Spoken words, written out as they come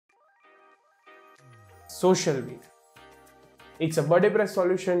SocialV. It's a WordPress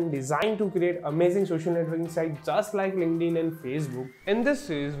solution designed to create amazing social networking sites just like LinkedIn and Facebook. In this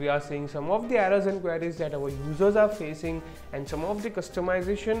series, we are seeing some of the errors and queries that our users are facing and some of the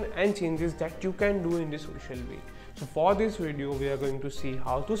customization and changes that you can do in the SocialV. So for this video, we are going to see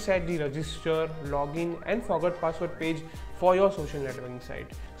how to set the register, login and forgot password page for your social networking site.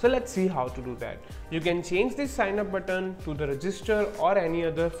 So let's see how to do that. You can change this sign up button to the register or any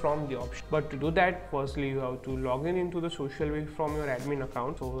other from the option. But to do that, firstly you have to log in into the SocialV from your admin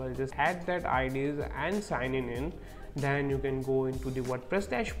account. So I'll just add that IDs and sign in. Then you can go into the WordPress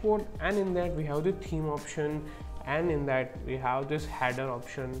dashboard, and in that we have the theme option, and in that we have this header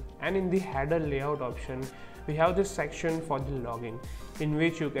option, and in the header layout option we have this section for the login, in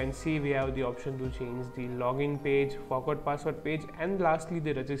which you can see we have the option to change the login page, forgot password page, and lastly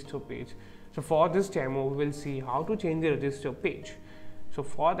the register page. So for this demo we will see how to change the register page. So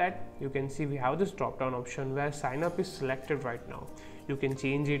for that you can see we have this drop down option where sign up is selected right now. You can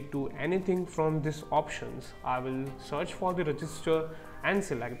change it to anything from these options. I will search for the register and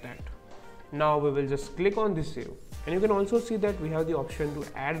select that. Now we will just click on this save, and you can also see that we have the option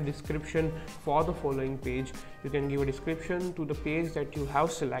to add a description for the following page. You can give a description to the page that you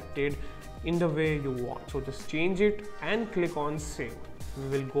have selected in the way you want. So just change it and click on save.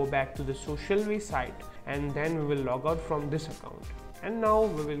 We will go back to the SocialV site, and then we will log out from this account. And now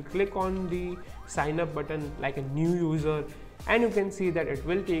we will click on the sign up button like a new user, and you can see that it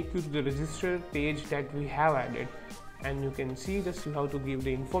will take you to the register page that we have added. And you can see just you have to give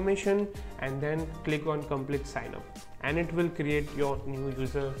the information and then click on complete sign up, and it will create your new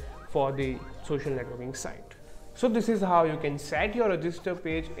user for the social networking site. So this is how you can set your register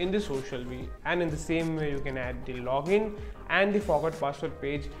page in the SocialV, and in the same way you can add the login and the forgot password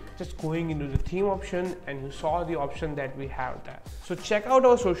page just going into the theme option, and you saw the option that we have there. So check out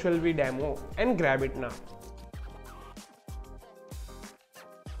our SocialV demo and grab it now.